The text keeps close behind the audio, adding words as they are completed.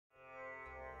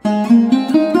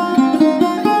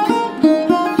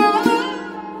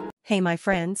Hey my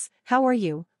friends, how are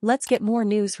you? Let's get more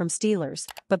news from Steelers,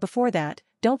 but before that,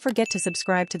 don't forget to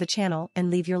subscribe to the channel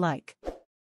and leave your like.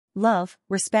 Love,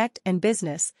 respect and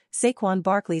business, Saquon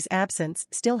Barkley's absence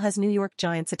still has New York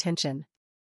Giants' attention.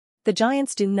 The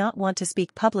Giants do not want to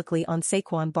speak publicly on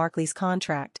Saquon Barkley's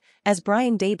contract, as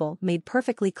Brian Daboll made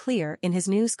perfectly clear in his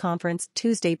news conference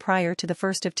Tuesday prior to the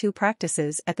first of two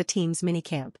practices at the team's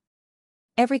minicamp.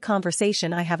 Every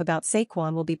conversation I have about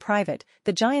Saquon will be private,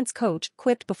 the Giants coach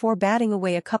quipped before batting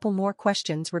away a couple more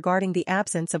questions regarding the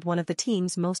absence of one of the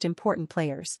team's most important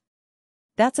players.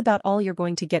 That's about all you're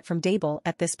going to get from Daboll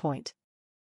at this point.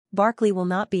 Barkley will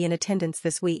not be in attendance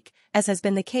this week, as has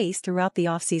been the case throughout the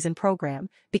offseason program,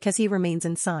 because he remains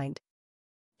unsigned.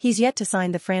 He's yet to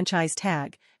sign the franchise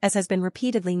tag, as has been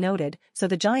repeatedly noted, so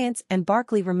the Giants and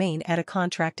Barkley remain at a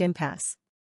contract impasse.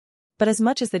 But as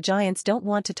much as the Giants don't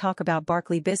want to talk about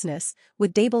Barkley business,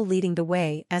 with Daboll leading the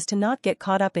way as to not get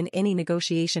caught up in any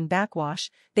negotiation backwash,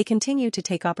 they continue to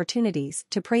take opportunities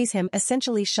to praise him,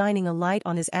 essentially shining a light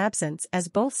on his absence as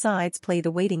both sides play the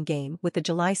waiting game with the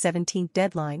July 17th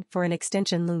deadline for an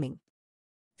extension looming.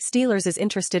 Steelers is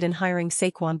interested in hiring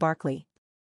Saquon Barkley.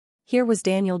 Here was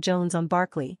Daniel Jones on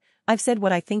Barkley. I've said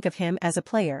what I think of him as a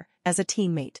player, as a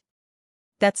teammate.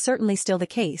 That's certainly still the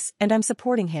case, and I'm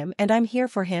supporting him and I'm here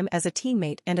for him as a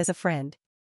teammate and as a friend.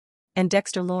 And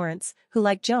Dexter Lawrence, who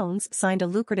like Jones signed a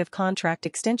lucrative contract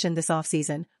extension this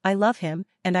offseason, I love him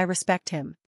and I respect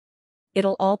him.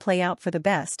 It'll all play out for the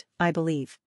best, I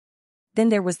believe. Then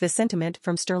there was this sentiment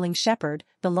from Sterling Shepard,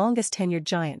 the longest tenured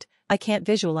Giant. I can't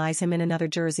visualize him in another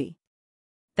jersey.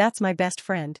 That's my best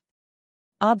friend.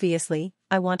 Obviously,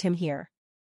 I want him here.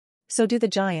 So do the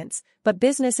Giants, but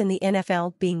business in the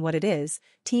NFL being what it is,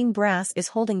 Team Brass is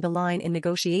holding the line in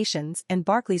negotiations and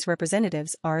Barkley's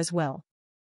representatives are as well.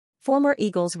 Former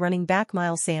Eagles running back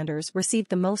Miles Sanders received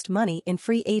the most money in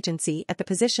free agency at the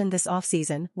position this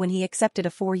offseason when he accepted a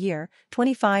 4-year,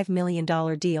 $25 million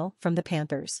deal from the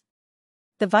Panthers.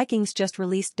 The Vikings just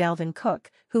released Dalvin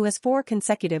Cook, who has 4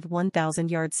 consecutive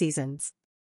 1,000-yard seasons.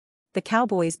 The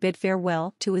Cowboys bid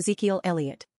farewell to Ezekiel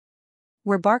Elliott.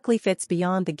 Where Barkley fits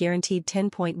beyond the guaranteed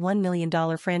 $10.1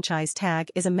 million franchise tag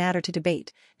is a matter to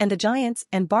debate, and the Giants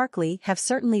and Barkley have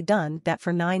certainly done that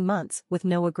for 9 months with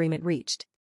no agreement reached.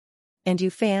 And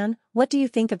you fan, what do you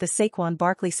think of the Saquon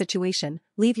Barkley situation?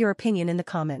 Leave your opinion in the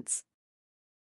comments.